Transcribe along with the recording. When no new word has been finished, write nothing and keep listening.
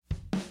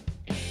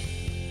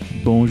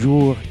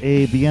Bonjour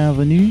et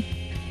bienvenue.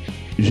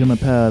 Je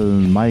m'appelle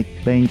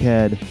Mike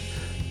Bankhead.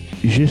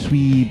 Je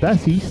suis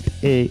bassiste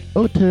et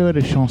auteur de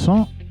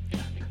chansons.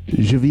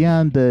 Je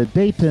viens de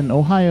Dayton,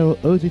 Ohio,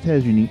 aux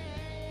États-Unis.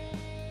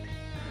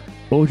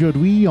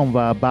 Aujourd'hui, on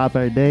va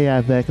bavarder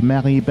avec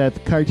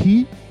Beth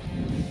Carty.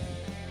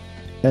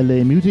 Elle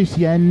est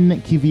musicienne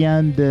qui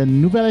vient de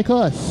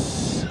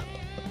Nouvelle-Écosse,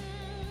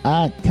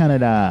 à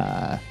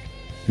Canada.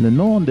 Le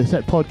nom de ce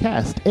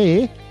podcast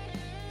est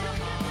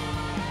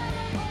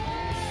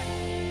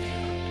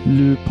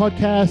le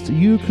podcast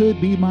You Could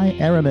Be My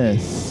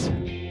Aramis.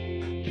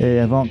 Et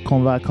avant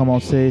qu'on va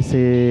commencer,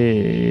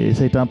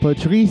 c'est un peu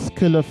triste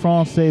que le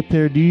France ait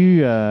perdu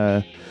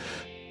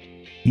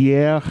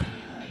hier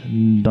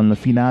dans le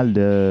finale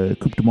de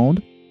Coupe du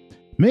Monde.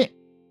 Mais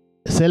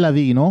c'est la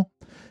vie, non?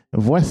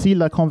 Voici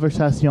la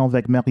conversation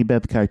avec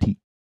Beth Carty.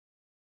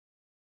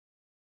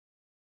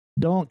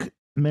 Donc,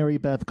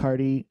 Beth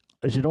Carty,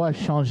 je dois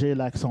changer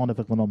l'accent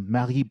avec mon nom.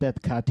 Beth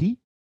Carty.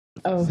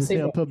 Oh, c'est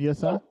un bon. peu mieux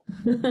ça?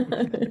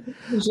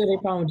 Je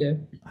réponds aux deux.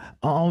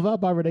 On va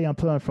bavarder un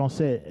peu en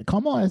français.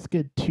 Comment est-ce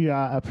que tu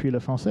as appris le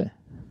français?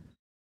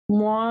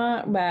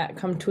 Moi,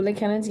 comme tous les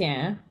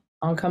Canadiens,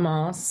 on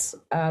commence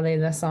les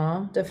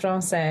leçons de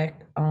français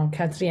en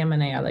 4e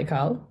année à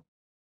l'école.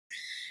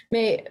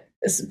 Mais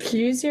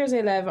plusieurs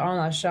élèves ont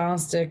la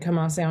chance de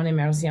commencer en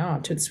immersion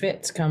tout de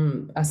suite,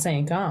 comme à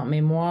 5 ans.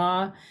 Mais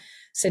moi,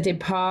 c'était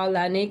pas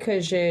l'année que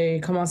j'ai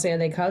commencé à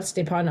l'école,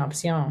 c'était pas une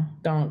option.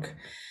 Donc,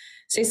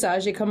 c'est ça,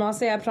 j'ai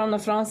commencé à apprendre le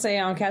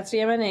français en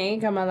 4e année,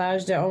 comme à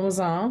l'âge de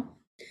 11 ans.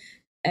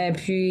 Et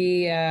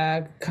puis,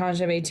 quand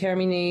j'avais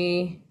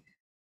terminé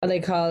à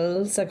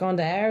l'école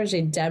secondaire,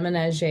 j'ai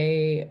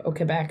déménagé au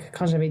Québec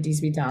quand j'avais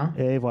 18 ans.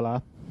 Et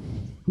voilà.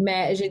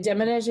 Mais j'ai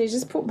déménagé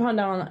juste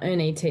pendant un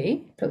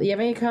été. Il y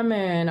avait comme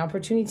une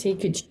opportunité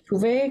que tu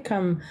pouvais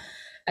comme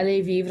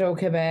aller vivre au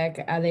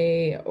Québec,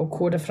 aller au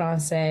cours de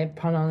français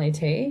pendant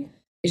l'été.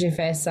 J'ai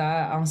fait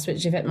ça. Ensuite,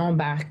 j'ai fait mon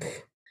bac.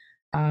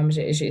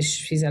 Je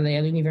suis allée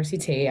à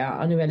l'université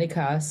en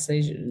Nouvelle-Écosse,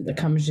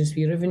 comme je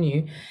suis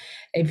revenue.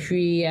 Et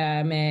puis,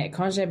 mais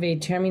quand j'avais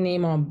terminé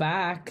mon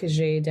bac,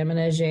 j'ai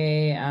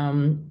déménagé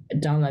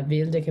dans la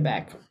ville de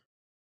Québec.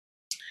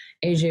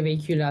 Et j'ai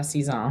vécu là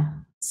 6 ans.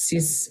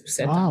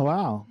 7 ans. Ah,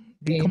 wow.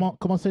 Et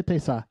comment c'était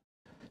ça?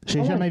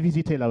 J'ai jamais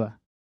visité là-bas.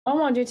 Oh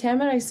mon Dieu,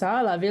 t'aimerais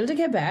ça. La ville de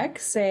Québec,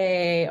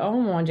 c'est... Oh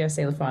mon Dieu,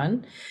 c'est le fun.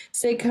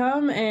 C'est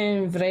comme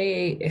un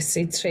vrai...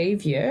 C'est très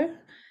vieux.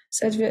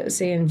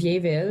 C'est une vieille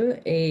ville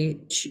et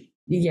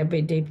il y a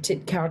des petits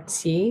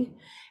quartiers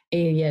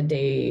et il y a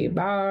des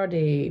bars,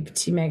 des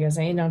petits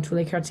magasins dans tous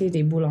les quartiers,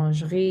 des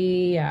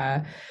boulangeries.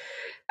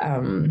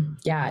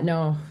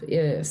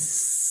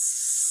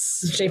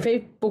 J'ai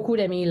fait beaucoup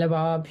d'amis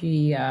là-bas,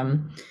 puis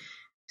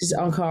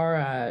encore,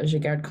 je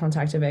garde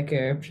contact avec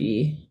eux,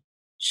 puis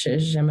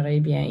j'aimerais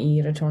bien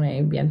y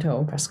retourner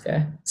bientôt parce que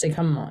c'est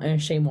comme un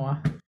chez moi.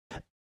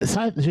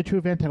 Ça, je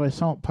trouve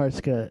intéressant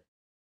parce que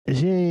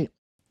j'ai...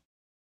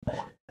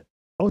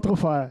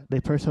 Autrefois, des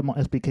personnes m'ont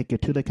expliqué que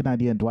tous les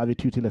Canadiens doivent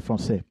étudier le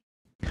français.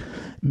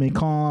 Mais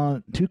quand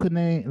tu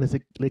connais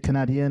les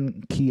Canadiens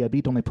qui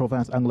habitent dans les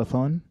provinces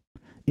anglophones,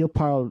 ils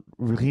parlent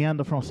rien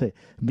de français,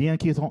 bien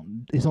qu'ils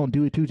ont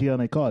dû étudier en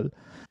école.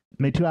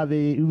 Mais tu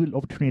avais eu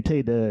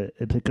l'opportunité de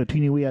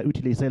continuer à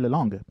utiliser la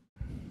langue.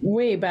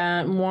 Oui,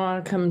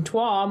 moi, comme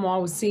toi, moi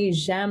aussi,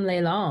 j'aime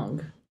les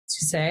langues,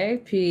 tu sais.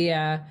 Puis,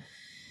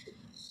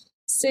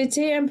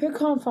 c'était un peu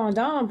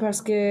confondant parce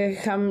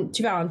que, comme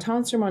tu vas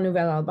entendre sur mon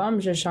nouvel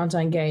album, je chante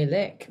en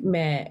gaélique,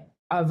 mais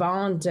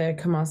avant de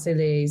commencer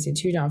les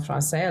études en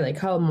français à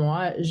l'école,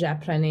 moi,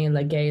 j'apprenais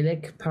le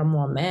gaélique par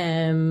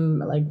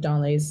moi-même,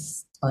 dans les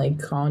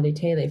grands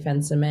étés, les fins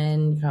de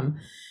semaine.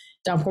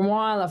 Donc, pour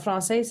moi, le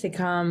français, c'était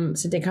comme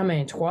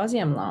une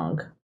troisième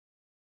langue.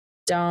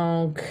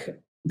 Donc,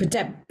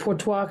 peut-être pour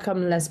toi,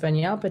 comme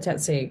l'espagnol, peut-être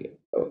c'est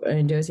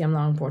une deuxième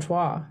langue pour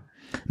toi.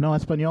 Non,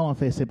 espagnol, en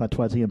fait, c'est pas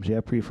troisième. J'ai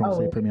appris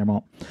français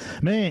premièrement.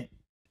 Mais,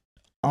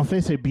 en fait,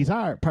 c'est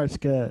bizarre parce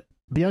que,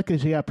 bien que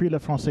j'ai appris le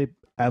français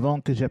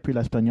avant que j'ai appris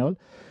l'espagnol,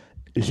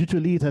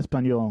 j'utilise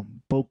l'espagnol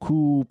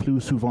beaucoup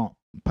plus souvent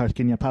parce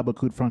qu'il n'y a pas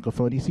beaucoup de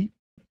francophones ici.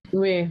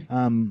 Oui.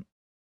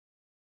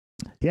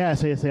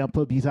 C'est un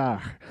peu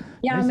bizarre.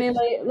 Mais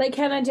les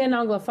Canadiens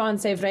anglophones,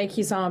 c'est vrai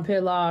qu'ils sont un peu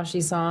lâches,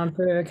 ils sont un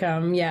peu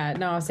comme,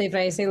 non, c'est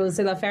vrai, c'est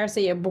l'affaire, c'est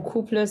qu'il y a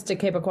beaucoup plus de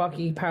Québécois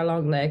qui parlent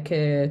anglais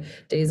que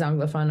des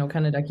anglophones au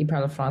Canada qui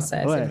parlent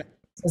français. Ouais. C'est vrai.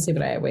 Ça, c'est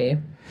vrai, oui.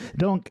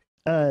 Donc,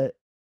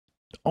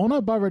 on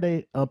a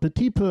bavardé un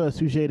petit peu au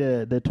sujet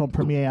de ton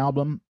premier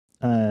album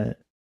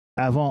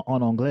avant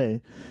en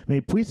anglais,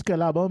 mais puisque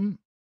l'album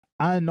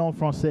a un nom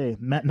français,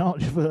 maintenant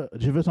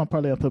je veux en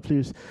parler un peu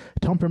plus.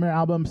 Ton premier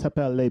album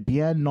s'appelle Les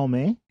Bien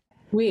Nommés.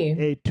 Oui.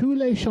 Et toutes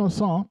les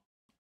chansons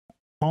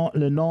ont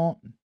le nom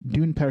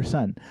d'une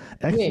personne.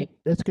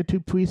 Est-ce que tu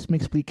puisses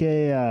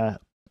m'expliquer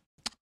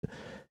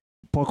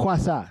pourquoi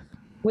ça?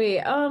 Oui,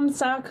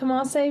 ça a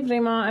commencé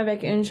vraiment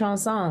avec une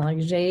chanson.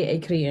 J'ai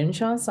écrit une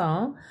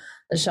chanson.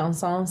 La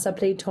chanson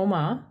s'appelait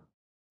Thomas.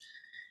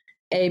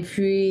 Et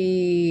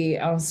puis,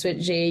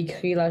 ensuite, j'ai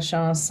écrit la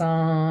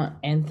chanson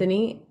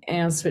Anthony.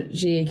 Et ensuite,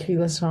 j'ai écrit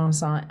la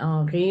chanson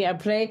Henri.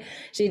 Après,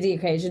 j'ai dit,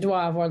 OK, je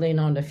dois avoir les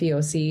noms de filles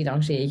aussi.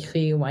 Donc, j'ai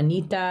écrit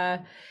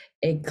Juanita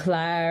et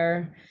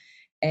Claire.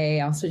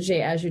 Et ensuite,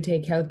 j'ai ajouté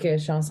quelques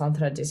chansons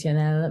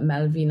traditionnelles.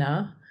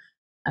 Malvina,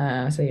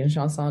 c'est une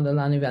chanson de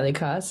la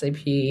Nouvelle-Écosse. Et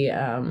puis,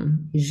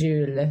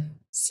 Jules,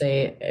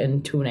 c'est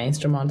une tune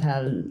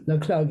instrumentale. Le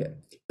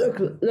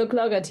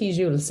clog à T.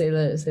 Jules, c'est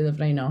le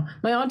vrai nom.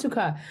 Mais en tout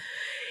cas,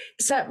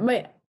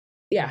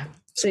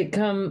 c'est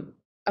comme,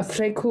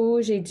 après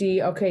coup, j'ai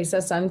dit, OK,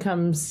 ça sonne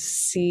comme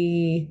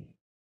si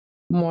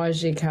moi,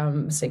 c'est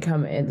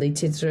comme les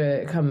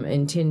titres, comme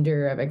un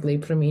Tinder avec les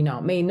premiers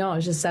noms. Mais non,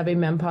 je savais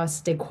même pas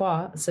c'était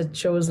quoi cette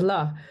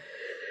chose-là.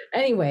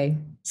 Anyway,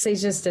 c'est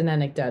juste une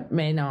anecdote,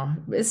 mais non.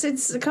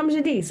 C'est comme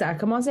j'ai dit, ça a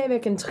commencé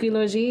avec une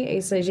trilogie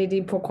et j'ai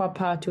dit pourquoi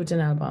pas tout un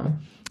album.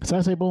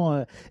 Ça, c'est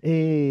bon.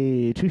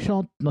 Et tu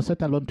chantes, dans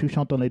cet album, tu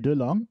chantes dans les deux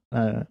langues.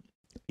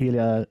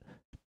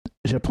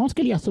 Je pense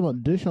qu'il y a seulement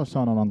 2 chansons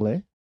en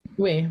anglais.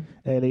 Oui.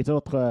 Et les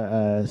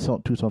autres sont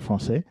tous en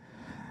français.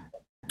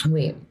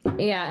 Oui.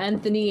 Il y a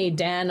Anthony et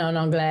Dan en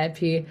anglais,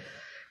 puis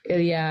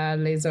il y a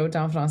les autres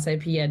en français,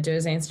 puis il y a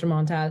 2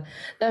 instrumentales.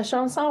 La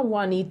chanson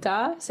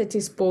Juanita, c'était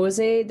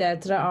supposé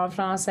d'être en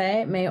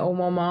français, mais au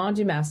moment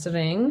du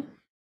mastering,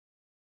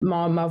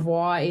 ma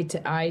voix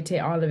a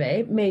été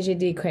enlevée, mais j'ai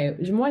dit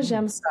que moi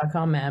j'aime ça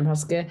quand même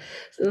parce que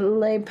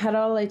les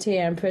paroles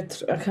étaient un peu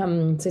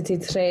comme c'était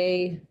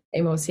très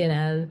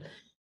émotionnel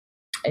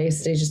et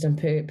c'était juste un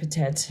peu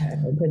peut-être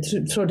un peu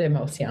trop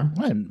d'émotion.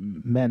 Ouais,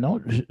 mais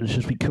non, je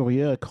suis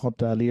curieux quant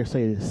à lire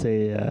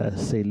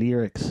ces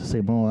lyrics,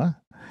 ces mots. Hein?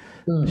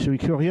 Je suis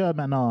curieux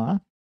maintenant. Hein?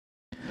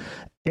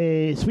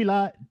 Et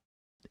celui-là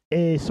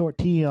est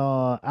sorti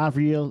en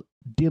avril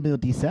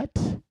 2017,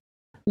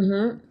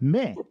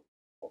 mais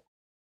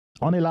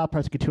on est là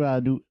parce que tu as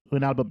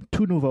un album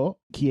tout nouveau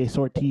qui est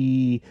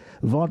sorti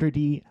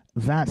vendredi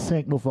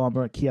 25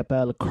 novembre qui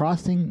s'appelle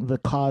Crossing the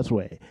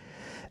Causeway.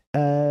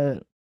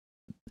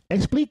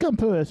 Explique un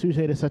peu le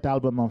sujet de cet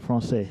album en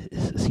français,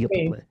 s'il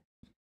te plaît.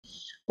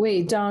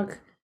 Oui, donc,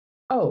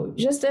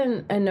 juste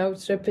un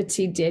autre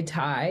petit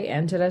détail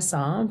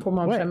intéressant pour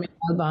mon premier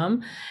album.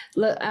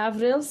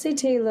 Avril,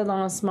 c'était le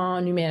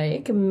lancement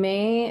numérique,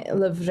 mais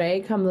le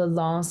vrai, comme le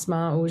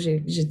lancement où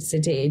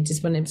c'était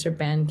disponible sur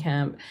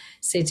Bandcamp,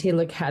 c'était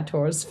le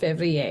 14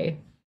 février.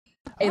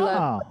 Et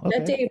là,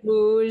 c'était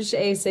rouge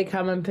et c'est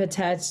comme un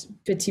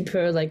petit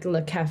peu like le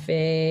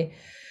café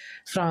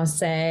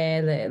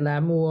français,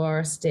 l'amour,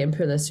 c'était un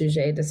peu le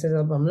sujet de cet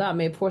album-là.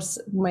 Mais pour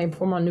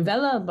mon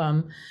nouvel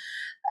album,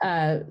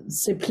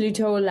 c'est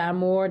plutôt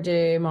l'amour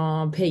de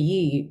mon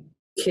pays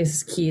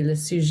qui est le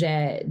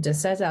sujet de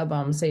cet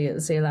album.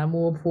 C'est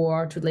l'amour pour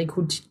toutes les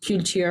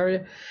cultures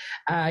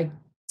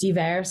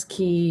diverses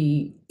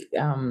qui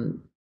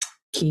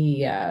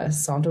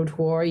sont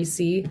autour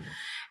ici.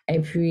 Et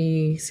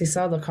puis, c'est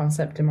ça le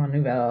concept de mon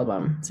nouvel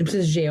album. C'est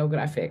plus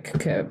géographique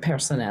que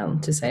personnel,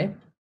 tu sais.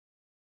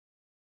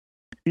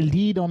 Il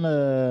dit dans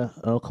le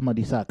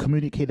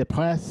communiqué de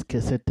presse que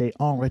c'était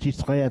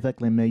enregistré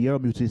avec les meilleurs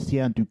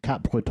musiciens du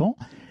Cap-Breton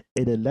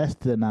et de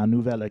l'Est de la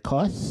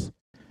Nouvelle-Écosse,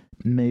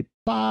 mais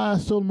pas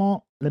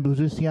seulement les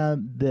musiciens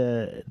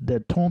de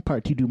ton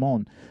partie du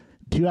monde.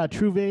 Tu as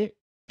trouvé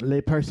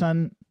les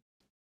personnes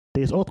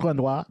des autres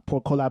endroits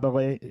pour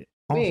collaborer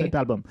en cet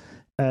album.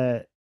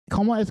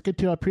 Comment est-ce que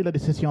tu as pris la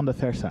décision de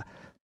faire ça?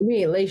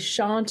 Oui, les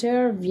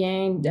chanteurs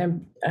viennent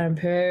un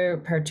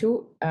peu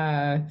partout.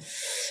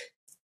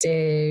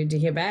 Du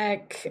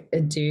Québec,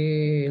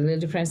 de l'île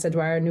du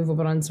Prince-Édouard,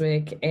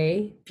 Nouveau-Brunswick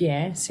et,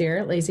 bien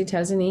sûr, les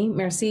États-Unis.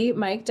 Merci,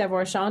 Mike,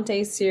 d'avoir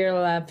chanté sur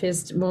la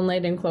piste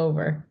Moonlight and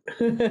Clover.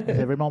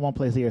 C'est vraiment mon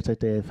plaisir,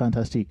 c'était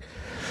fantastique.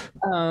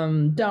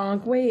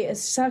 Donc, oui,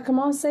 ça a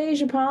commencé,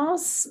 je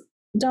pense.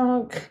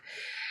 Donc,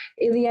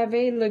 il y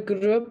avait le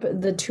groupe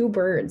The Two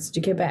Birds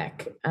du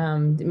Québec.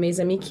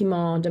 Mes amis qui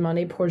m'ont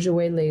demandé pour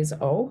jouer les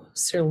O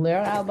sur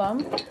leur album.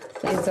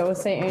 Les O,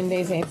 c'est un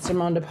des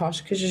instruments de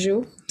poche que je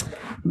joue.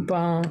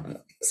 Bon,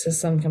 ça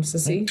sonne comme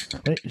ceci.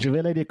 Oui, je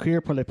vais les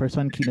décrire pour les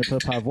personnes qui ne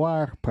peuvent pas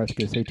voir parce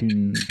que c'est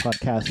une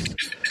podcast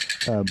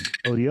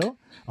audio.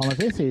 En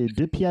fait, c'est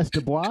 2 pièces de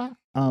bois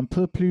un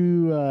peu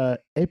plus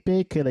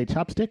épais que les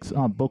chopsticks,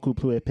 beaucoup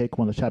plus épais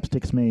que les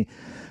chopsticks, mais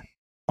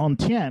on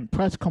tient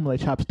presque comme les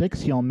chopsticks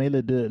si on met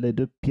les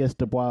deux pièces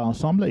de bois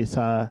ensemble et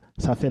ça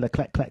fait le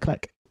clac, clac,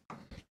 clac.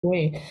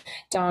 Oui,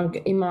 donc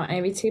ils m'ont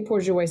invité pour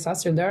jouer ça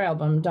sur leur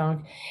album. Donc,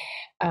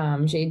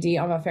 j'ai dit,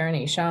 on va faire un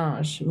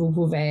échange. Vous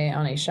pouvez,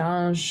 en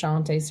échange,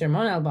 chanter sur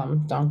mon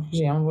album. Donc,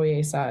 j'ai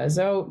envoyé ça aux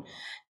autres.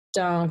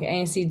 Donc,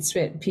 ainsi de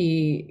suite.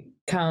 Puis,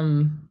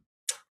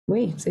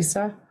 oui, c'est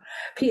ça.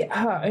 Puis,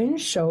 une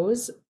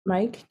chose,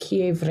 Mike,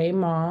 qui est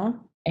vraiment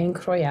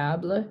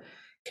incroyable,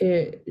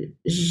 que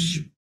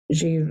je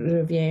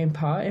reviens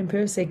pas un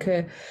peu, c'est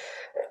que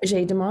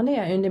j'ai demandé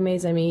à une de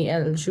mes amies,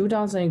 elle joue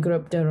dans un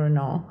groupe de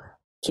renom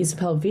qui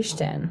s'appelle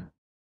Vichten.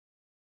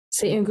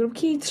 C'est un groupe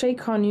qui est très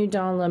connu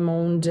dans le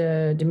monde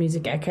de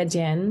musique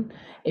acadienne.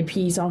 Et puis,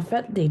 ils ont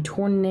fait des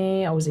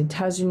tournées aux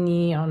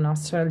États-Unis, en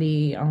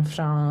Australie, en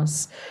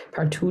France,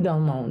 partout dans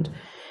le monde.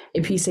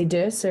 Et puis, c'est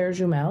deux sœurs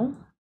jumelles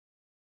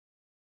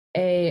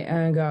et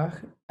un gars.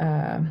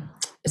 Donc,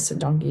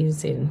 c'est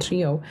un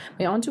trio.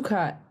 Mais en tout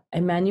cas,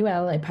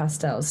 Emmanuel et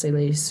Pastel, c'est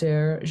les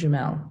sœurs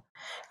jumelles.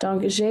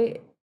 Donc, il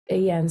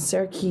y a une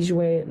sœur qui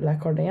jouait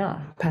l'accordéon,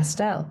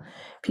 Pastel.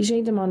 Puis,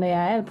 j'ai demandé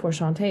à elle pour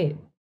chanter.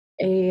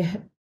 Et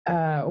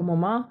au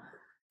moment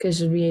que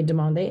je lui ai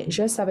demandé,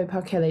 je ne savais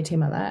pas qu'elle était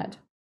malade.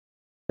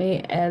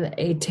 Mais elle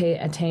était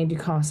atteinte du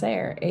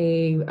cancer.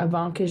 Et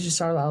avant que je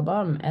sorte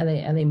l'album, elle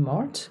est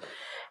morte.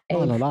 Et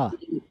Oh là là.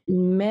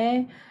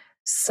 Mais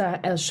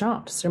elle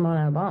chante sur mon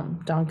album.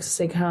 Donc,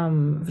 c'est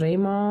comme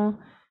vraiment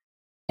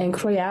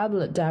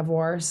incroyable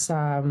d'avoir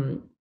son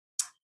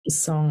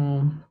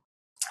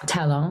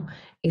talent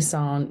et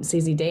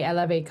ses idées. Elle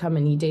avait comme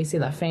une idée, c'est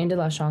la fin de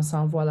la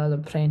chanson Voilà le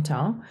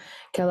printemps,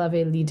 qu'elle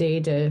avait l'idée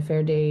de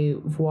faire des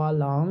voix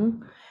longues.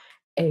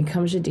 Et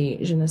comme je dis,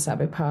 je ne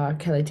savais pas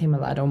qu'elle était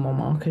malade au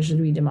moment que je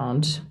lui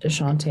demande de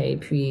chanter.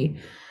 Puis,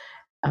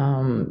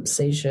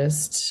 c'est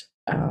juste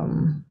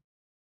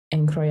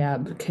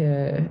incroyable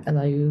qu'elle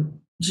a eu,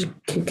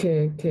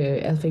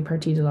 qu'elle fait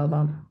partie de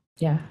l'album.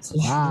 Yeah, c'est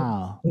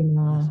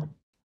vraiment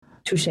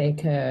touché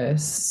qu'elle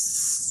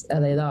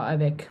est là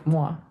avec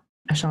moi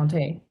à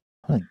chanter.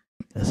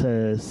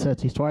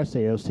 Cette histoire,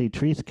 c'est aussi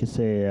triste que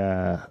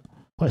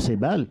c'est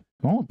belle,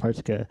 non?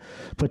 Parce que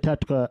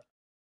peut-être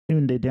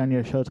une des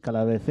dernières choses qu'elle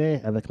avait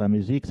fait avec la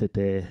musique,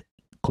 c'était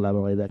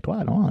collaborer avec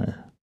toi, non?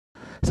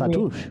 Ça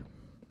touche.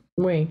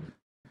 Oui.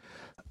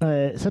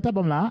 Cet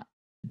album-là,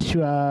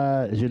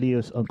 je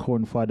lis encore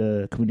une fois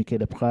de communiqué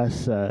de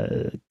presse,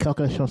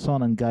 quelques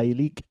chansons en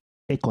gaélique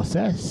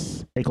écossais,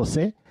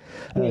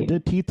 Oui. 2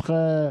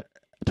 titres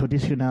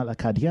traditionnels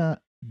acadiens,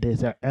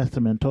 des airs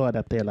instrumentaux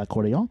adaptés à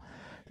l'accordéon,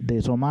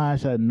 des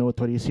hommages à nos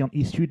traditions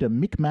issues de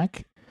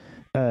Micmac.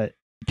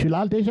 Tu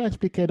l'as déjà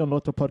expliqué dans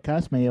l'autre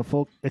podcast, mais il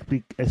faut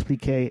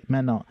expliquer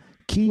maintenant.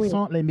 Qui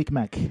sont les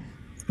Micmac?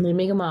 Les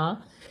Mi'kmaq,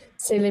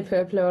 c'est les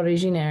peuples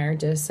originaires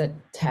de cette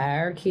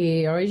terre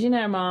qui,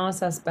 originairement,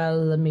 ça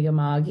s'appelle le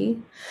Mi'kmaqi.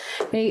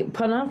 Mais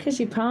pendant que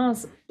j'y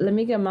pense, le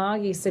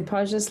Mi'kmaqi, c'est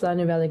pas juste la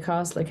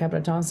Nouvelle-Écosse, le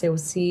Cap-Breton, c'est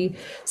aussi,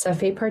 ça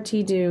fait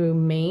partie du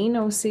Maine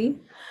aussi.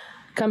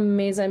 Comme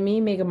mes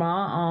amis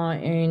Mi'kmaq ont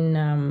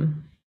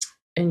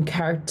une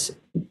carte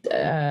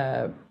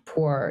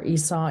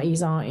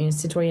ils ont une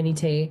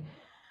citoyenneté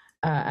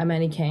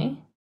américaine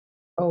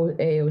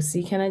et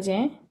aussi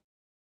canadienne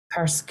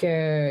parce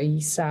que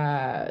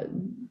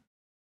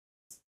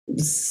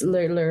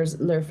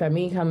leur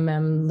famille, comme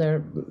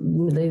même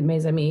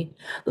mes amis,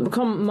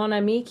 comme mon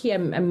ami qui a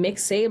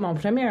mixé mon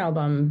premier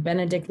album,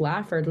 Benedict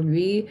Lafford,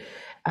 lui,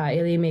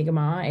 il est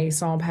Mi'kmaq et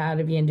son père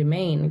vient du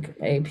Maine.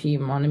 Et puis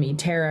mon amie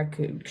Tara,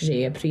 que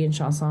j'ai appris une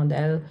chanson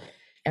d'elle,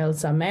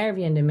 sa mère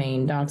vient de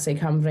Maine. Donc c'est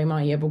comme vraiment,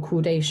 il y a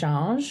beaucoup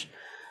d'échanges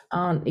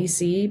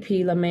ici,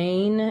 puis le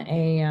Maine.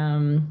 Et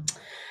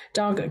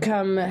donc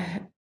comme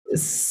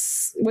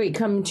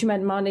tu m'as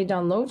demandé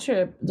dans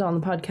le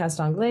podcast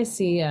anglais,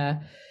 si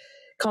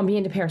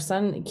combien de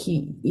personnes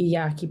il y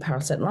a qui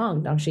parlent cette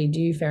langue. Donc, j'ai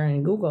dû faire un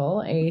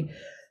Google et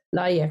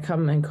là, il y a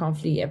comme un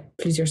conflit. Il y a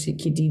plusieurs sites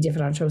qui disent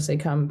différentes choses. C'est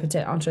comme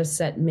peut-être entre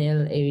 7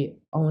 000 et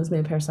 11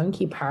 000 personnes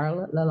qui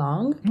parlent la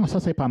langue. Ça,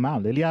 c'est pas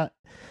mal. Il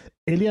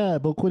y a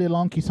beaucoup de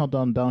langues qui sont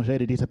en danger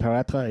de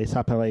disparaître et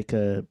ça paraît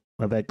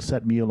qu'avec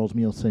 7 000, 11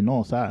 000, c'est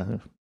non, ça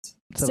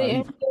c'est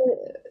une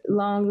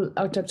langue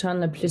autochtone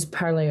la plus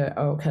parlée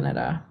au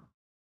Canada.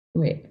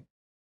 Oui.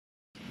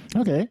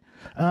 OK.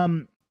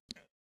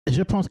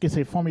 Je pense que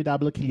c'est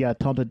formidable qu'il y a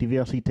tant de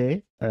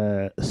diversité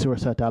sur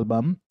cet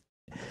album.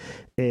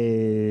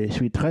 Et je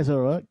suis très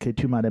heureux que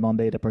tu m'as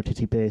demandé de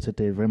participer.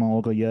 C'était vraiment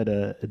orgueilleux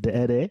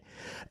d'aider.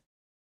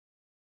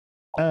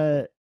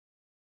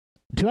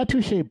 Tu as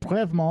touché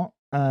brièvement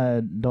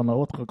dans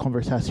notre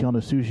conversation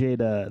le sujet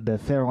de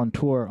faire un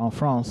tour en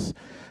France.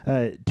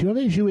 Tu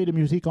avais joué de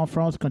musique en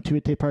France quand tu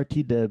étais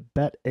parti de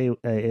Beth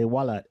et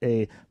Wallet.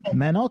 Et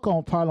maintenant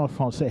qu'on parle en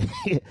français,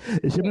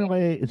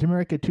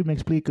 j'aimerais que tu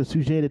m'expliques le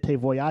sujet de tes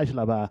voyages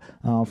là-bas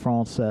en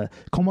France.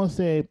 Comment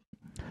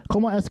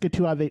est-ce que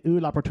tu avais eu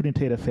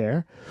l'opportunité de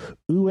faire?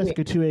 Où est-ce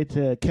que tu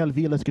étais? Quelle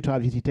ville est-ce que tu as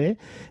visité?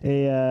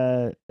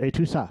 Et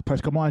tout ça.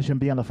 Parce que moi, j'aime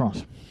bien la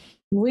France.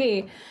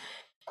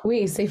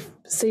 Oui,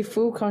 c'est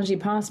fou quand j'y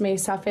pense, mais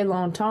ça fait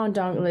longtemps,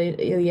 donc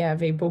il y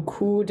avait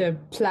beaucoup de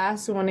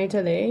places où on est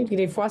allé. Puis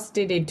des fois,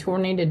 c'était des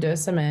tournées de 2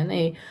 semaines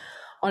et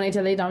on est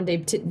allé dans des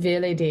petites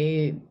villes et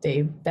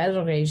des belles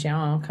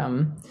régions.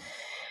 Comme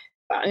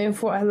une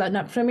fois,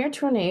 notre première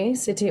tournée,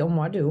 c'était au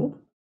mois d'août.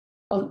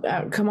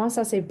 Comment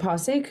ça s'est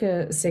passé?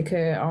 C'est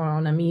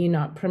qu'on a mis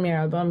notre premier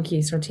album qui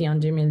est sorti en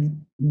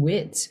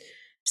 2008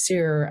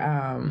 sur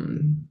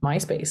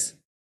MySpace.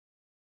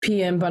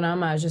 Puis un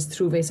bonhomme a juste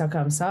trouvé ça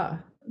comme ça.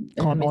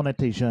 Quand on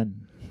était jeune.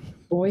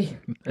 Oui,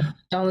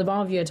 dans le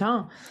bon vieux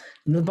temps.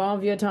 Le bon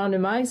vieux temps de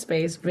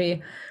MySpace. Puis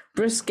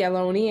Bruce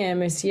Galloni, un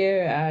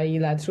monsieur,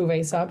 il a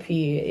trouvé ça,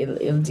 puis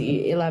il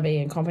dit, il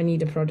avait une compagnie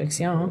de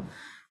production.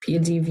 Puis il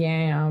dit,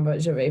 viens,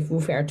 je vais vous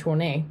faire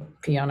tourner.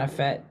 Puis on a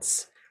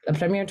fait, la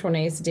première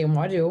tournée, c'était au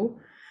mois d'août.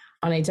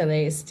 On était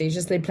allé, c'était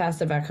juste les places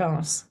de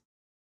vacances.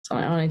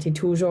 On était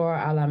toujours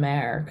à la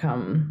mer,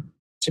 comme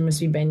je me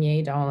suis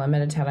baignée dans la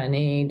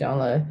Méditerranée,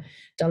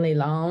 dans les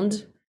Landes,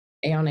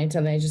 et on est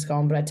allé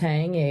jusqu'en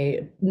Bretagne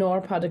et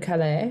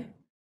Nord-Pas-de-Calais.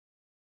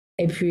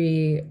 Et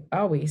puis,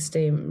 ah oui,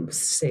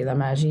 c'est la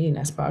magie,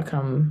 n'est-ce pas?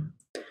 Comme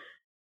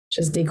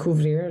juste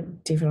découvrir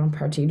différentes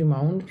parties du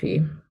monde.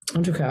 Puis,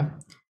 en tout cas,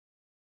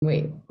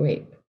 oui,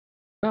 oui.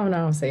 Oh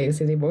non, c'est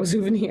des beaux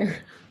souvenirs.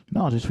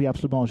 Non, je suis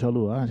absolument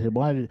jaloux. Hein.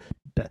 Moi,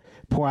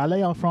 pour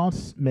aller en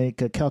France, mais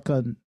que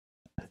quelqu'un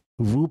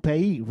vous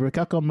paye,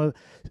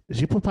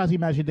 je ne peux pas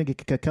imaginer que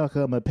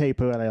quelqu'un me paye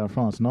pour aller en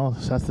France. Non,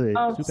 ça c'est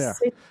super.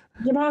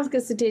 Je pense que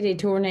c'était des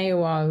tournées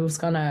où ce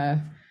qu'on a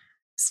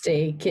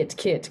c'était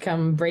kit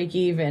comme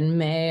break-even,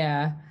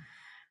 mais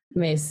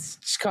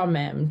quand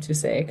même, tu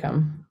sais,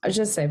 comme,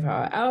 je sais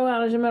pas. Oh,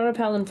 alors, je me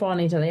rappelle une fois, on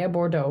était allé à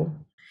Bordeaux,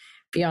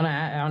 puis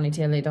on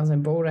était allé dans un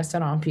beau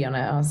restaurant, puis on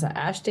a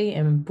acheté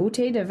une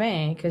bouteille de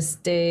vin que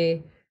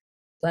c'était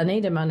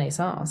l'année de ma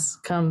naissance.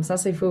 Comme ça,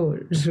 c'est fou,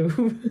 je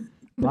trouve.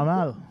 Pas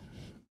mal.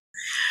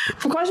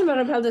 Pourquoi je me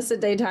rappelle de ce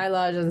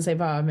détail-là, je ne sais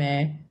pas,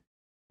 mais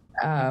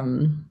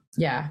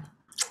yeah.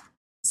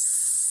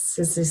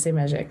 C'est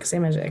magique, c'est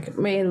magique.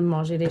 Mais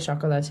manger des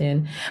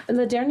chocolatines. Mais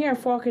la dernière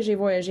fois que j'ai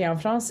voyagé en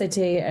France,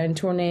 c'était une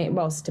tournée.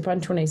 Bon, c'était pas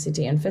une tournée,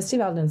 c'était un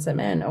festival d'une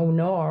semaine au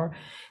nord.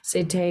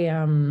 C'était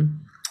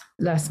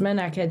la semaine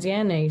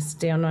acadienne et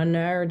c'était en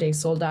honneur des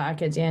soldats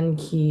acadiens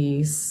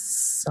qui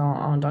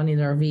ont donné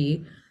leur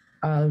vie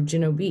à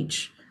Juno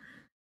Beach.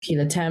 Puis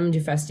le thème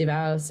du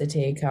festival,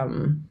 c'était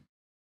comme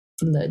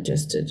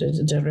juste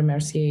de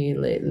remercier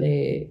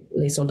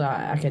les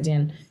soldats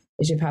acadiens.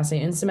 Et j'ai passé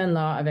une semaine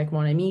là avec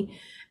mon amie.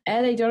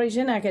 Elle est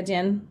d'origine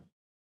acadienne,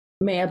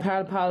 mais elle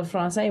parle pas le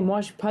français. Moi,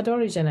 je suis pas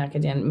d'origine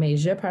acadienne, mais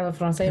je parle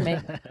français.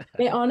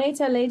 Mais on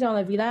est allé dans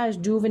le village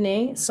d'où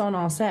venait son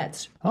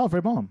ancêtre. Oh,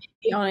 vraiment?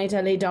 Et on est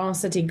allé dans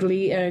cette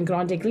église, une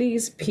grande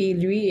église, puis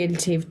lui, il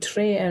était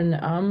très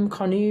un homme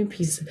connu,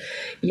 puis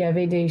il y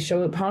avait des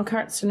choses,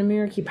 pancartes sur le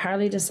mur qui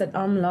parlaient de cet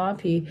homme-là,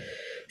 puis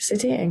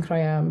c'était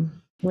incroyable.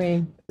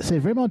 Oui. C'est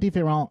vraiment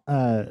différent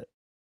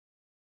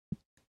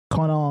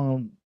quand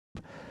on...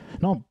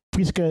 Non,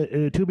 puisque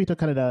tu habites au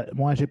Canada,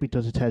 moi j'habite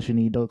aux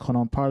États-Unis, donc quand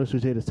on parle au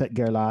sujet de cette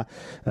guerre-là,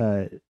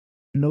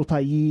 nos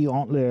pays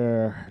ont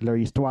leur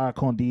histoire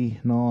qu'on dit.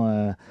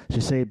 Non, je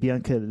sais bien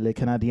que les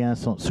Canadiens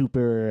sont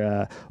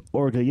super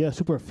orgueilleux,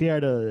 super fiers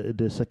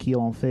de ce qu'ils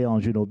ont fait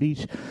en Juno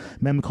Beach,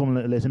 même comme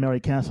les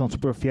Américains sont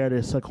super fiers de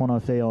ce qu'on a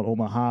fait en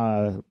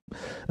Omaha,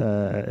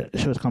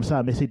 choses comme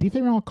ça. Mais c'est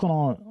différent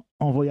quand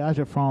on voyage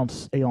en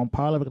France et on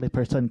parle avec les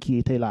personnes qui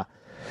étaient là.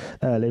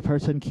 Les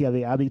personnes qui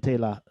avaient habité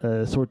là,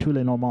 surtout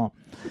les Normands.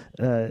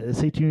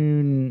 C'est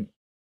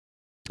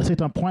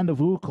un point de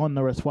vue qu'on ne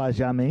reçoit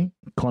jamais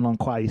quand on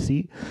croit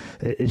ici.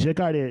 J'ai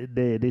gardé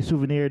des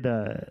souvenirs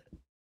de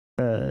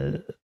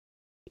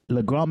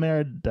la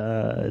grand-mère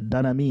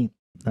d'un ami,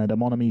 de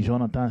mon ami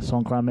Jonathan.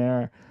 Son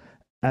grand-mère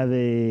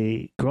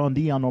avait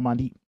grandi en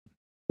Normandie.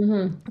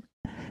 Mm-hmm.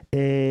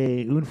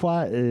 Et une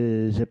fois,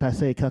 j'ai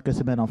passé quelques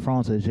semaines en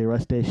France, j'ai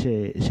resté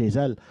chez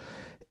elle.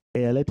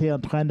 Et elle était en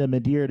train de me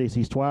dire des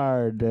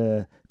histoires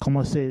de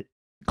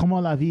comment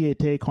la vie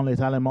était quand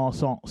les Allemands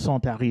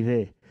sont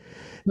arrivés.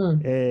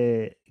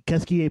 Et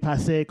qu'est-ce qui est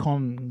passé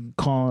quand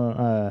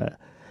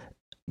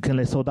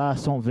les soldats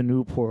sont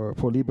venus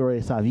pour libérer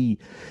sa vie.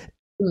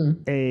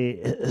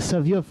 Et ce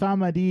vieille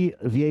femme a dit,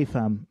 vieille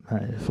femme,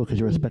 il faut que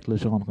je respecte le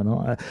genre,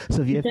 non?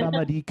 Ce vieille femme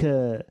a dit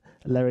que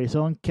la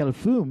raison qu'elle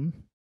fume,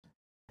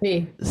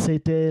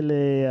 c'était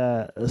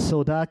les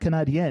soldats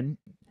canadiens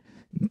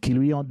qui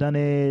lui ont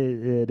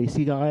donné des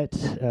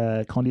cigarettes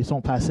quand ils sont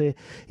passés.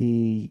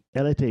 Et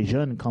elle était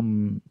jeune,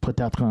 comme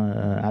peut-être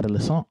un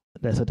adolescent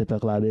à cette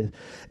époque-là.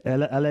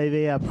 Elle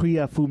avait appris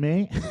à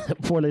fumer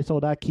pour les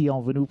soldats qui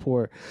ont venu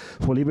pour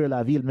libérer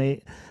la ville.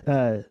 Mais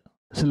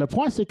c'est le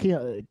point, c'est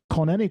que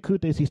quand on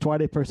écoute des histoires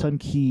des personnes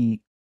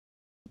qui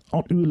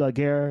ont eu la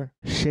guerre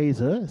chez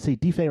eux, c'est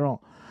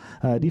différent.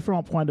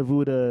 Différents points de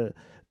vue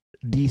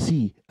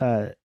d'ici.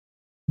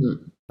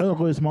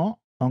 Heureusement,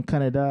 en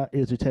Canada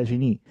et aux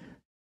États-Unis,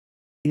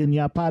 il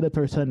n'y a pas de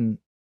personnes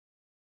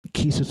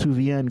qui se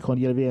souviennent quand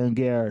il y avait une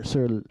guerre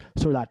sur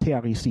la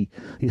terre ici.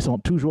 Ils sont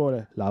toujours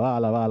là-bas,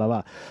 là-bas,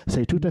 là-bas.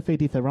 C'est tout à fait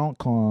différent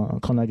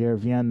quand la guerre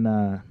vient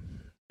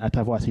à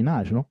ta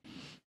voisinage, non?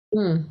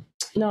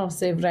 Non,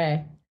 c'est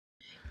vrai.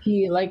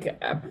 Puis,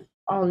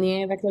 en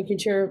lien avec la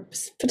culture,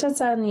 peut-être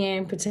ça en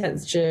lien,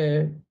 peut-être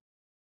je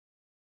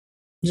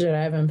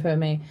rêve un peu,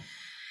 mais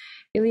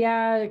il y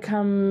a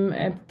comme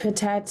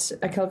peut-être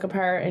à quelque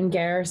part une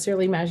guerre sur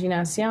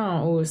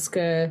l'imagination ou ce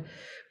que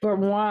pour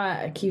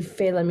moi qui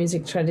fait la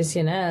musique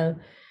traditionnelle,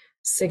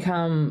 c'est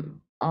comme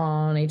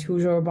on est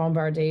toujours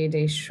bombardé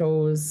des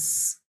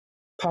choses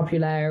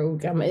populaire ou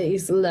comme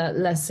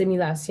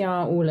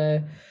l'assimilation ou le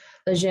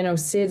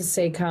génocide,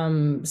 c'est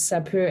comme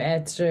ça peut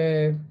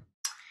être,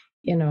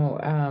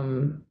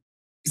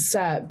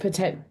 ça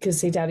peut-être que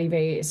c'est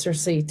arrivé sur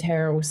ces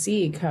terres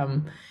aussi,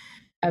 comme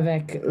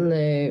avec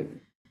le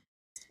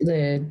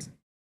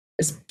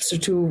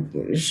surtout,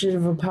 je ne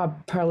veux pas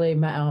parler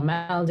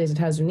mal des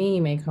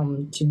États-Unis, mais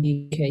comme tu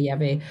dis qu'il y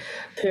avait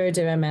peu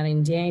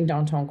d'Amérindiens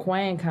dans ton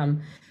coin, comme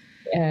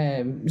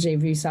j'ai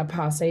vu ça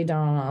passer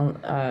dans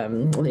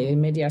les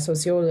médias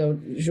sociaux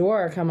l'autre jour,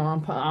 comme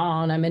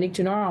en Amérique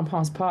du Nord, on ne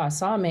pense pas à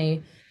ça,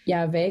 mais il y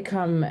avait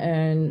comme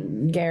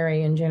une guerre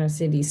et un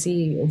génocide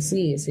ici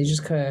aussi, c'est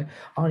juste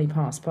qu'on n'y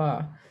pense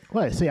pas.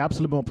 Oui, c'est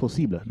absolument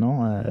possible,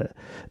 non?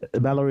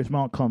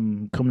 Malheureusement,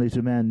 comme les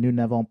humains, nous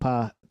n'avons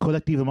pas,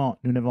 collectivement,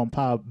 nous n'avons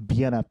pas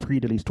bien appris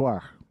de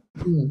l'histoire.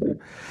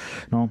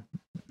 Non?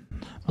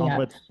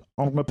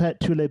 On répète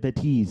toutes les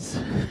bêtises.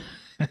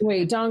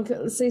 Oui, donc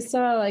c'est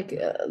ça, like,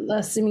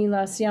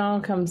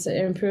 l'assimilation, comme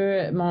c'est un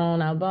peu, mon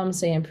album,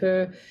 c'est un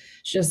peu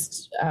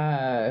juste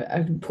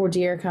pour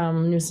dire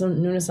comme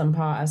nous ne sommes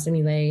pas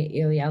assimilés,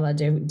 il y a la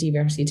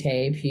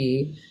diversité,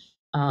 puis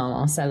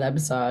on célèbre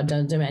ça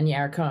de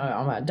manière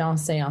qu'on va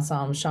danser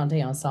ensemble,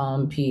 chanter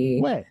ensemble,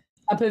 puis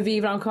ça peut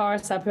vivre encore,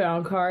 ça peut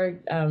encore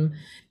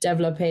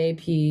développer,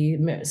 puis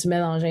se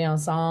mélanger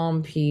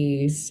ensemble,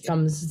 puis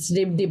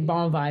c'est des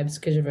bons vibes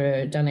que je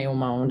veux donner au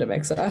monde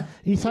avec ça.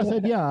 Et ça,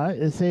 c'est bien,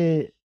 hein?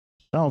 C'est...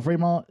 Non,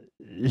 vraiment,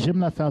 j'aime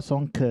la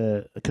façon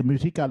que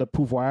musique a le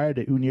pouvoir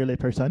d'unir les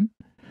personnes.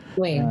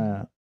 Oui.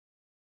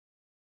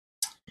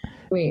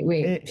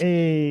 Oui.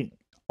 Et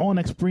on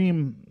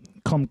exprime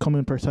comme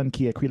une personne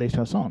qui écrit les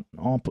chansons.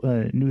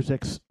 Nous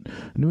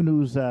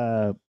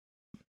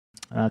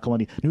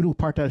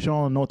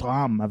partageons notre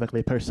âme avec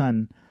les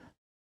personnes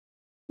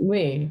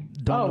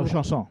dans nos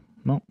chansons,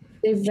 non?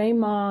 C'est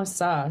vraiment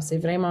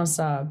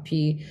ça.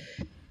 Puis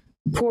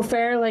pour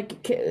faire,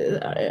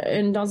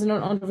 dans une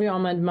autre entrevue, on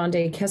m'a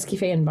demandé qu'est-ce qui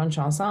fait une bonne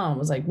chanson. I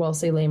was like, well,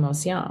 c'est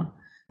l'émotion.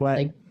 Ouais.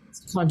 Like,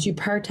 quand tu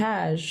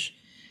partages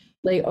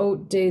les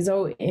hautes des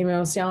hautes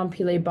émotions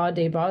puis les bas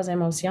des basses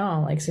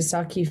émotions, like, c'est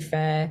ça qui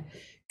fait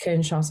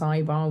qu'une chanson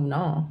est bonne ou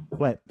non.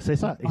 Ouais, c'est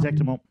ça,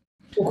 exactement.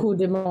 Beaucoup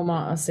de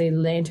moments, c'est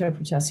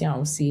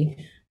l'interprétation aussi.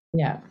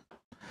 Yeah.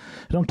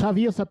 Donc, ta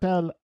ville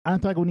s'appelle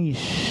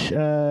Antagonische.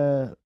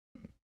 Quel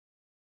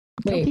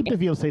type de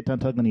ville c'est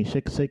Antagonische?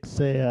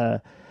 C'est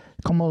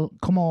comment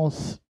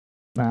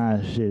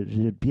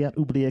j'ai bien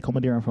oublié comment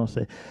dire en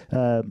français.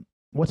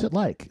 What's it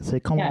like? C'est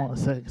comment,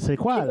 c'est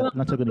quoi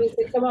l'Antagonische?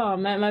 C'est comment?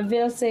 Ma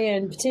ville, c'est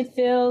une petite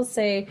ville,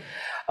 c'est,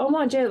 oh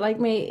mon Dieu,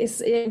 mais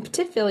c'est une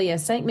petite ville, il y a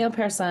 5000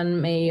 personnes,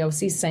 mais il y a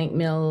aussi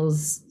 5000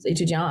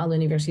 étudiants à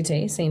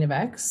l'université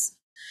Saint-Évêque,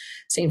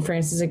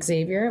 Saint-Francis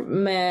Xavier.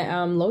 Mais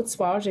l'autre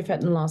soir, j'ai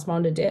fait un lancement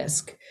de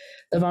disque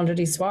le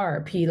vendredi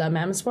soir. Puis le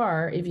même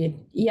soir, il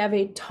y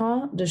avait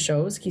tant de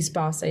choses qui se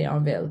passaient en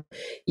ville.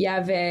 Il y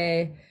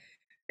avait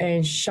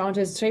une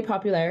chanteuse très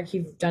populaire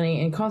qui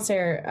donnait un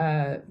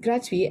concert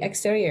gratuit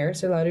extérieur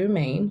sur la rue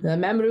Main, la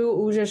même rue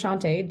où je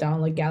chantais dans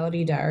la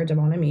galerie d'art de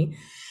mon ami.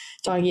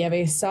 Donc, il y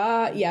avait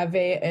ça, il y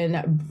avait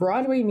un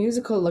Broadway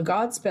musical, le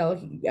Godspell,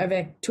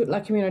 avec toute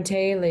la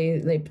communauté,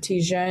 les petits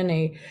jeunes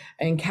et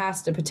un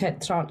cast de peut-être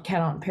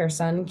 30-40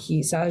 personnes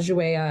qui ça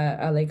jouait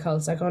à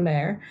l'école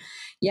secondaire.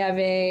 Il y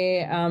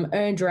avait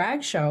un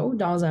drag show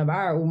dans un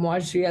bar où moi,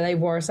 je suis allée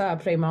voir ça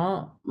après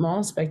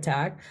mon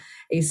spectacle.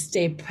 Et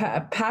c'était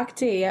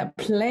pacté,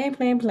 plein.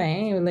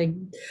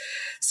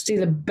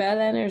 C'était une belle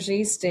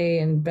énergie, c'était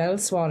une belle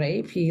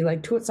soirée. Puis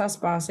tout ça se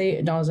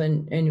passait dans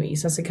une nuit.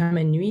 Ça, c'est comme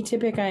une nuit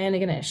typique à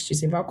Antigonish. Tu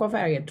sais pas quoi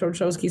faire, il y a trop de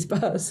choses qui se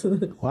passent.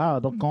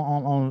 Wow, donc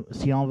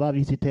si on va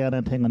visiter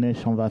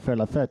Antigonish, on va faire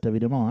la fête,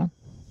 évidemment. Hein?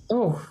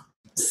 Oh,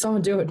 sans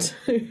doute.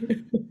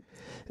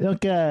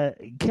 Donc,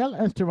 quel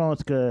instrument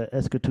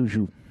est-ce que tu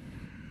joues?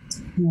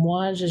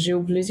 Moi, je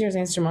joue plusieurs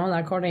instruments,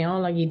 l'accordéon,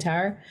 la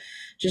guitare.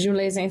 Je joue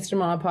les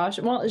instruments à poche.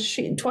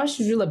 Toi,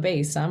 tu joues la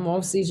basse, hein? Moi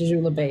aussi, je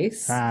joue la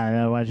basse.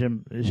 Ouais,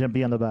 j'aime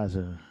bien la basse.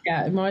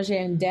 Yeah, moi, j'ai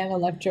un Dan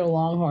Electro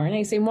Longhorn.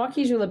 Et c'est moi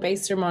qui joue la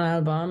basse sur mon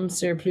album,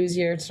 sur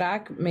plusieurs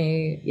tracks.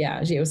 Mais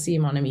j'ai aussi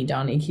mon ami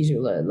Donnie qui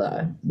joue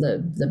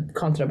le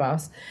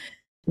contrebasse.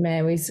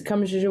 Mais oui,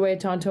 comme je jouais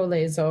tantôt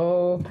les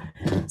autres.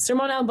 Sur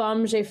mon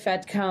album, j'ai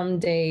fait comme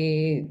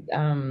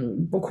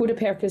beaucoup de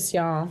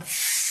percussions,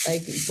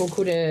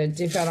 beaucoup de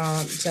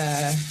différentes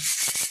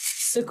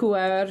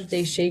secoueurs,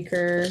 des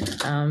shakers.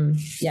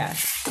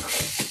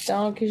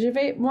 Donc,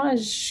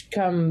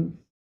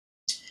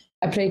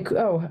 après,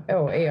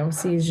 et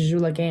aussi, je joue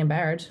la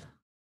gambarde.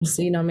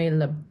 Aussi nommé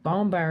la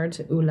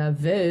bombarde ou la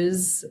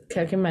veuse.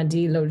 Quelqu'un m'a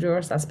dit l'autre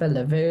jour, ça s'appelle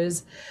la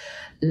veuse.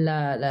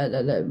 La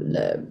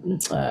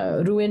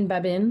ruine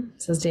babine,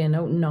 ça c'était un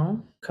autre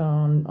nom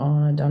qu'on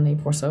a donné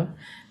pour ça.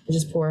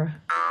 Juste pour.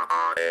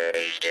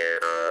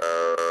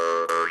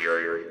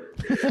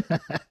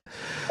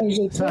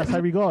 Ça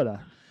rigole.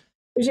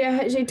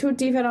 J'ai toutes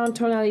différentes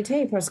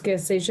tonalités parce que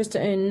c'est juste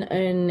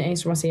un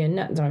instrument, c'est une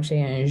note. Donc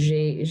j'ai un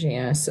G, j'ai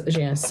un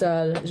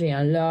sol, j'ai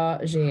un La,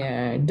 j'ai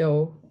un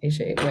Do et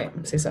ouais,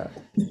 c'est ça.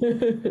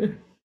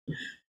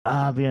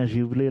 Ah bien,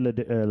 j'ai oublié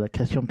la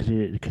question que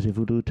j'ai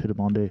voulu te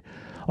demander.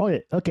 Oh,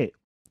 yeah, ok.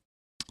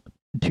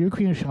 Tu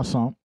écris une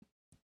chanson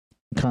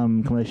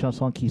comme les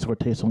chansons qui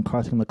sortaient sur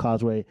Crossing the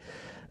Causeway.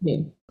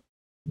 Oui.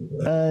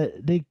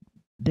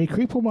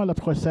 Décris pour moi le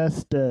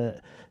process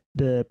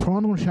de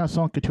prendre une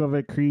chanson que tu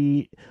avais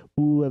écrite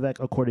ou avec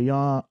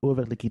accordéon ou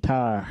avec la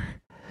guitare.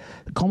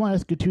 Comment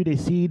est-ce que tu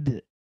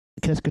décides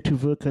qu'est-ce que tu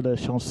veux que la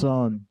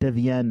chanson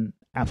devienne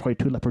après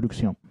toute la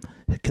production?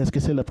 Qu'est-ce que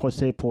c'est le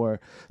procès pour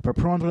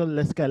prendre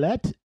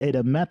l'escalette et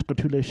de mettre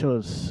toutes les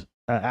choses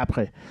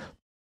après?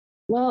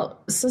 Well,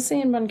 ça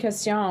c'est une bonne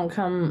question.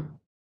 Comme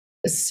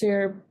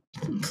sur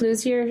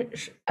plusieurs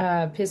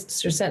pistes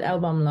sur cet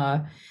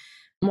album-là,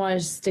 moi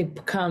c'était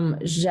comme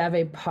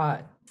j'avais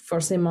pas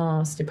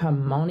forcément, c'était pas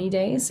mon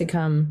idée. C'est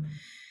comme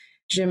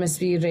je me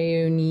suis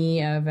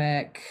réunie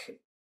avec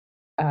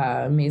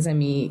mes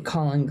amis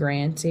Colin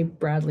Grant et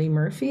Bradley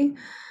Murphy.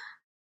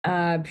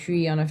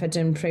 Puis on a fait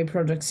une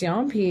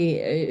pré-production, puis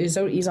eux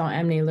autres, ils ont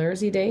amené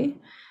leurs idées.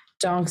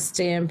 Donc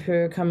c'était un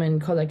peu comme un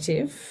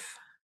collectif.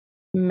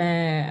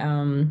 Mais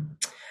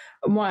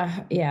moi,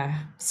 yeah,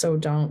 so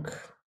donc,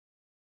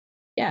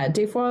 yeah,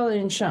 des fois,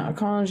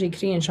 quand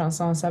j'écris une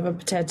chanson, ça va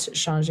peut-être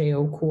changer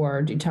au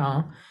cours du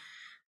temps,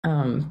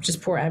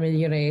 juste pour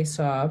améliorer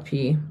ça.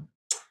 Puis,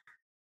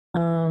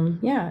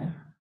 yeah,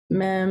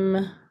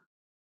 même,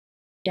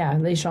 yeah,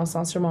 les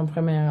chansons sur mon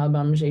premier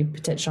album, j'ai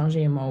peut-être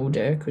changé un mot ou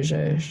deux, que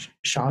je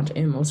chante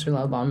un mot sur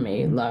l'album,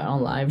 mais là,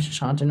 en live, je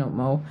chante un autre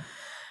mot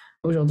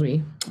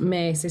aujourd'hui.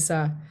 Mais c'est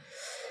ça.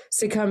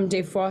 C'est comme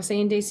des fois, c'est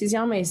une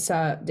décision, mais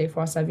ça, des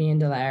fois, ça vient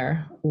de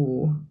l'air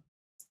ou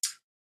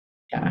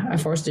à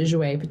force de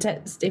jouer.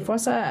 Peut-être, des fois,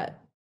 ça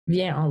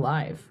vient en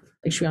live.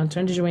 Like, je suis en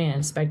train de jouer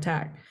un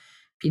spectacle,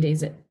 puis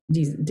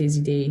des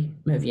idées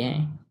me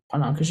viennent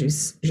pendant que je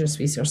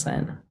suis sur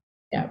scène.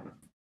 Yeah.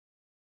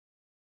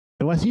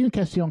 Voici une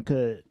question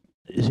que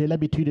j'ai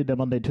l'habitude de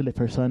demander à toutes les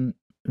personnes,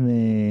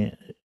 mais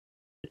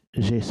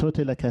j'ai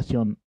sauté la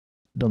question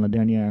dans le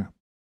dernier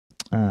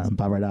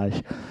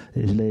bavardage.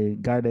 Je l'ai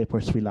gardé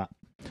pour celui-là.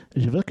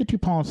 Je veux que tu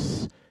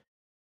penses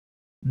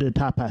de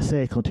ta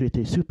passé quand tu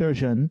étais super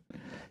jeune.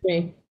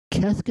 Oui.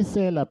 Qu'est-ce que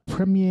c'est la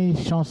première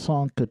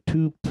chanson que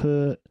tu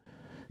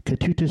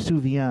te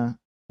souviens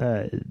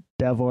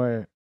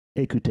d'avoir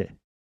écoutée?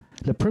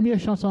 La première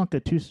chanson que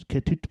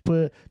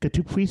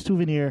tu puisses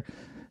souvenir,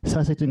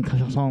 ça c'est une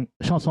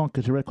chanson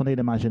que je reconnais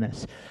de ma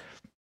jeunesse.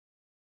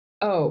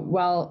 Oh,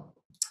 well,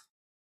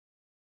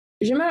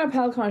 je me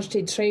rappelle quand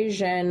j'étais très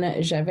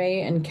jeune,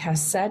 j'avais une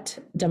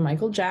cassette de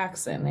Michael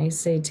Jackson et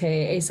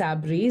ça a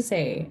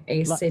brisé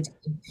et c'était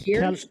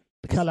pire.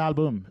 Quel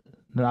album?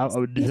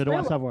 Je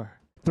dois savoir.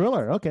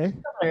 Thriller, ok.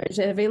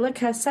 J'avais la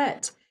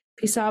cassette,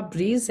 puis ça a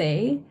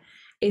brisé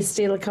et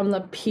c'était comme la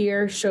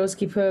pire chose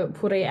qui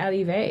pourrait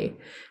arriver.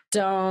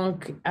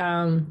 Donc,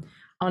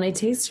 on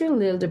était sur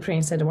l'île de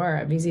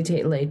Prince-Édouard à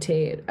visiter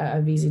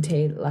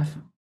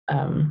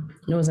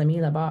nos amis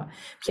là-bas.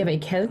 Puis il y avait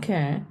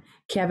quelqu'un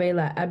qui avait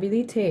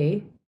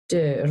l'habilité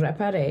de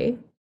réparer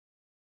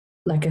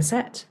la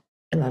cassette.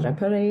 Elle a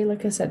réparé la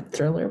cassette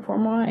Thriller pour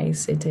moi et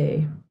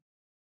c'était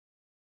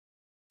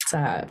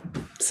la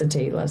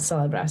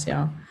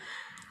célébration.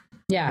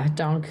 Yeah,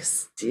 donc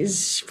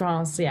je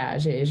pense, yeah,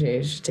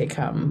 j'étais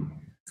comme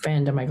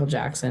fan de Michael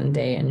Jackson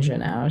dès un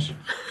jeune âge.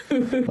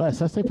 Ouais,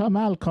 ça c'est pas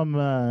mal comme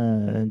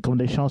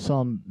des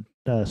chansons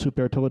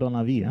super tôt dans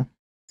la vie, hein?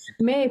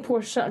 Mais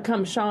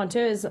comme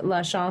chanteuse,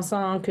 la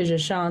chanson que je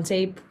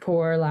chantais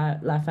pour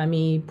la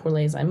famille, pour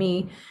les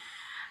amis,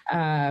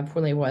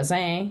 pour les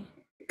voisins,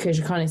 que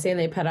je connaissais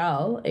les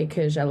paroles et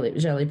que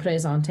j'allais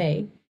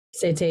présenter,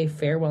 c'était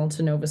Farewell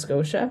to Nova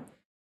Scotia.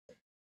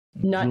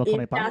 Notre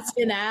hymne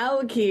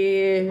national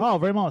qui... Oh,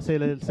 vraiment, c'est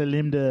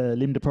l'hymne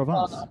de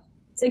Provence.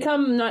 C'est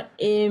comme notre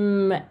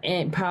hymne,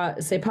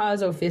 c'est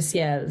pas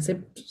officiel.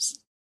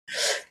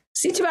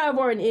 Si tu vas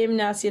avoir un hymne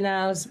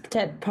national, c'est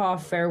peut-être pas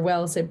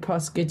Farewell, c'est pas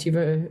ce que tu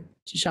veux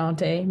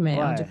chanter, mais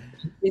ouais.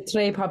 C'est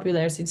très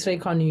populaire, c'est très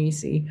connu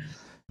ici.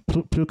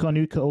 Plus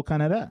connu qu'au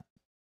Canada?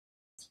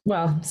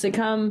 Well, c'est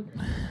comme...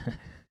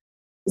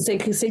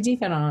 c'est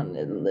différent.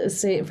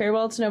 C'est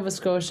Farewell to Nova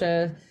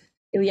Scotia.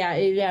 Il y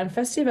a un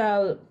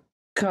festival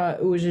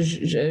où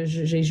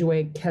j'ai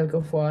joué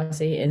quelques fois.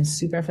 C'est un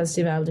super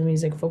festival de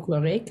musique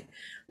folklorique,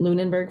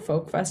 Lunenburg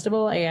Folk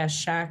Festival. Et à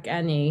chaque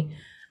année,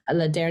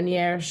 la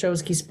dernière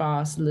chose qui se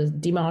passe, le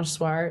dimanche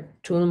soir,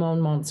 tout le monde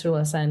monte sur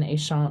la scène et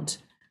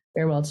chante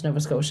Farewell to Nova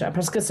Scotia.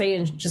 Parce que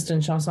c'est juste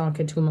une chanson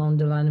que tout le monde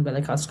de la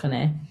Nouvelle-Écosse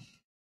connaît.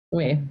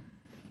 Oui.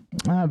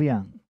 Ah,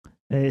 bien.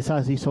 Et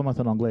ça, c'est seulement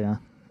en anglais, hein?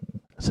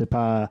 C'est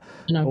pas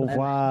au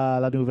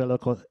revoir la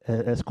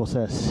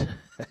Nouvelle-Écossaise.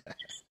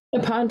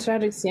 Pas une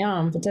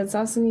traduction. Peut-être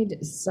ça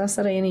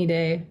serait une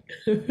idée.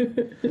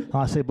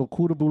 Ah, c'est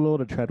beaucoup de boulot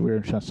de traduire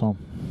une chanson.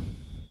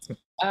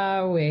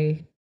 Ah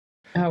oui.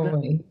 Ah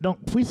oui. Donc,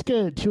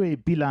 puisque tu es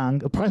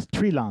bilingue, presque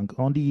trilingue,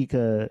 on dit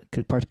que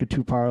parce que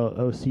tu parles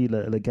aussi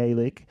le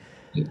gaélique,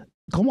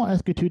 comment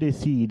est-ce que tu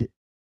décides,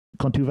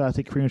 quand tu vas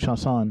écrire une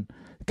chanson,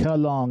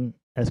 quelle langue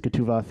est-ce que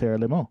tu vas faire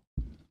les mots?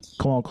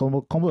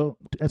 Comment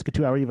est-ce que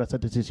tu arrives à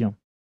cette décision?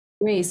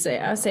 Oui, c'est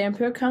un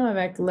peu comme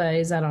avec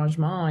les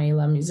arrangements et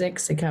la musique,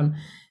 c'est comme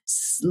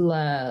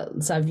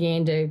ça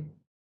vient de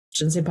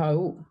je ne sais pas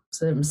où.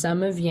 Ça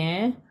me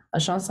vient, la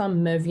chanson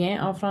me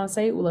vient en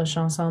français ou la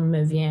chanson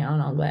me vient en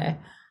anglais.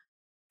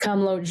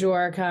 Comme l'autre jour,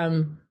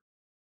 comme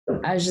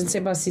je ne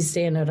sais pas si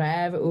c'était un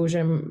rêve ou je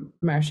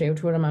marchais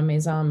autour de ma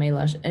maison, mais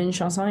une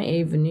chanson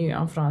est venue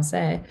en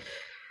français.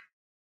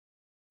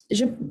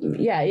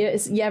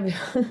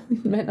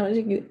 Maintenant,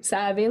 ça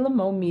avait le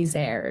mot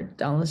misère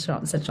dans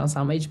cette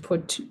chanson, mais je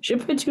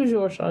peux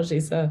toujours changer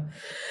ça.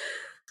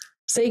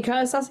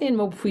 Ça, c'est un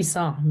mot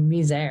puissant,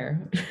 misère.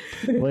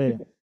 Oui.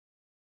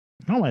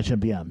 Non, moi, j'aime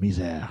bien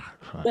misère.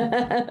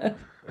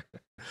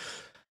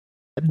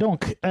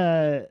 Donc,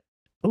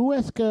 où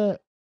est-ce que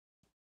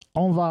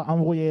on va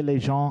envoyer les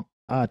gens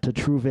à te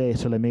trouver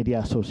sur les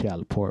médias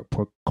sociaux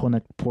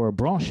pour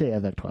brancher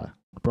avec toi?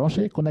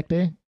 Brancher,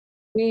 connecter?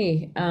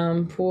 Oui,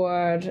 pour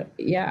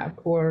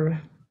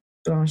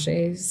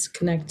brancher, se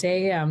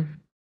connecter.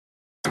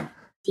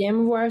 Viens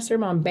me voir sur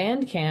mon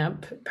Bandcamp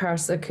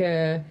parce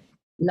que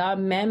là,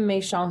 même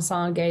mes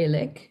chansons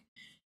gaéliques,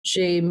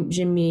 j'ai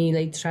mis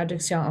les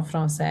traductions en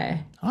français.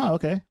 Ah,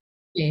 OK.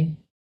 Oui.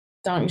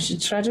 Donc, je ne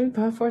traduis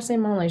pas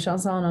forcément les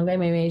chansons en anglais,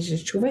 mais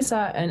je trouvais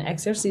ça un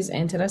exercice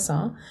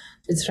intéressant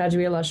de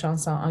traduire la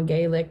chanson en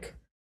gaélique,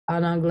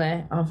 en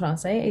anglais, en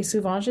français. Et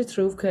souvent, je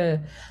trouve que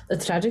la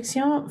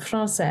traduction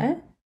française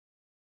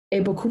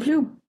est beaucoup plus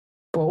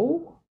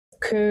beau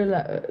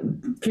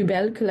plus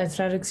belle que la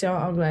traduction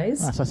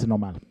anglaise. Ah, ça, c'est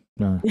normal.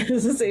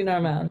 Ça, c'est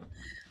normal.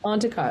 En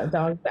tout cas,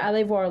 donc,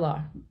 allez voir là.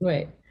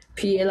 Oui.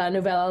 Puis la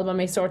nouvelle album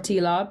est sortie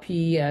là.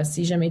 Puis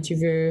si jamais tu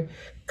veux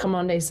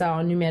commander ça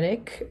en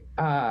numérique,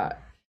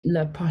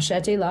 la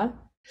pochette est là.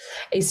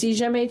 Et si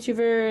jamais tu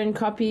veux une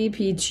copie,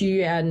 puis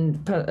tu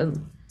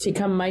es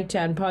comme Mike, tu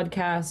as un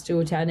podcast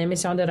ou tu as une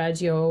émission de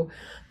radio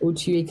ou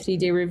tu écris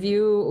des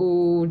reviews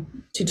ou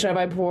tu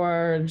travailles pour,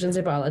 je ne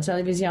sais pas, la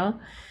télévision,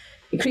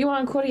 écris-moi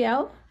un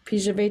courriel, puis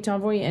je vais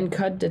t'envoyer un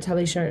code de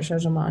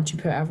téléchargement. Tu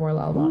peux avoir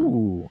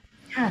l'album.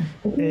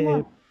 Et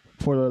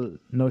pour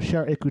nos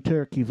chers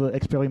écouteurs qui veulent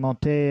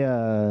expérimenter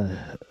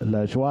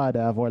la joie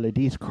d'avoir le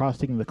disque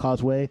Crossing the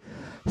Causeway,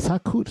 ça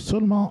coûte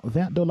seulement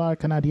 $20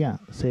 canadiens.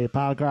 C'est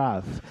pas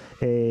grave.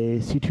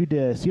 Et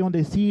si on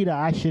décide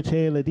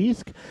d'acheter le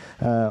disque,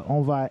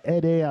 on va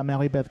aider à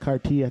Mary-Beth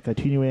Carty à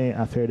continuer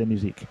à faire de la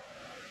musique.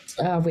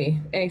 Ah oui,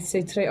 et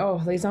c'est très...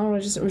 les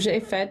enregistrements... J'ai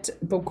fait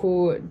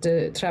beaucoup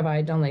de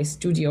travail dans les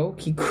studios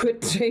qui coûtent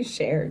très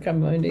cher,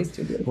 comme un des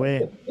studios. Oui.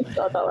 $100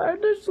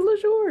 le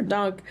jour.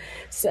 Donc,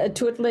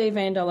 tous les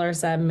 $20,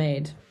 ça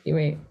m'aide.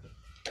 Oui.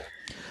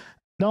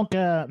 Donc,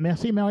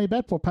 merci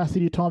Mary-Beth pour passer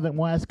du temps avec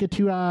moi. Est-ce que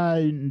tu as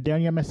un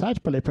dernier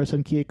message pour les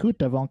personnes qui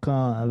écoutent avant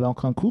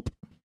qu'on coupe?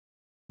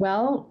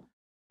 Well,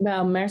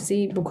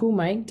 merci beaucoup,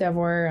 Mike,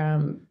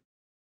 d'avoir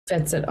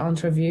fait cette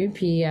entrevue.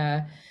 Puis,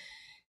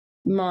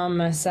 mon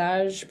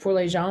message pour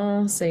les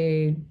gens,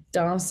 c'est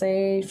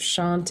danser,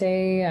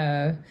 chanter.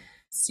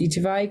 Si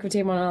tu vas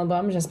écouter mon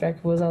album, j'espère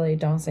que vous allez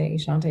danser et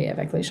chanter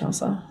avec les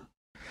chansons.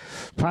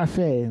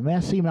 Parfait.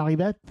 Merci,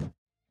 Mary-Beth.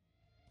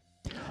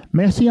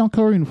 Merci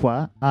encore une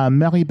fois à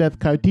Mary-Beth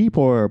Carty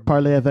pour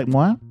parler avec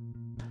moi.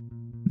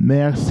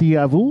 Merci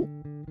à vous,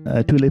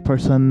 à toutes les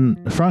personnes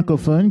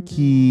francophones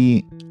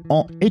qui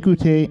ont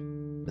écouté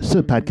ce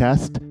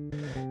podcast.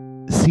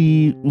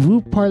 Si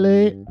vous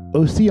parlez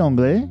aussi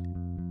anglais,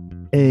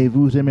 et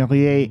vous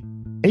aimeriez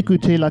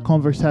écouter la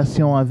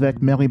conversation avec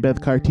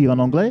Mary-Beth Carty en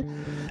anglais,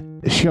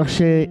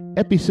 cherchez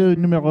épisode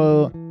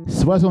numéro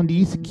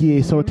 70 qui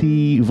est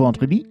sorti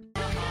vendredi.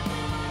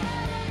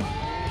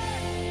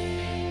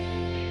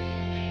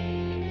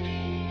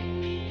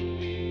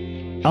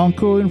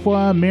 Encore une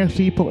fois,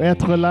 merci pour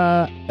être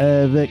là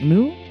avec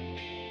nous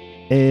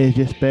et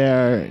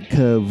j'espère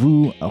que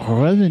vous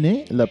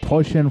revenez la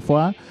prochaine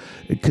fois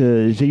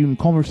que j'ai une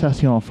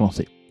conversation en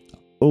français.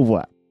 Au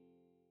revoir.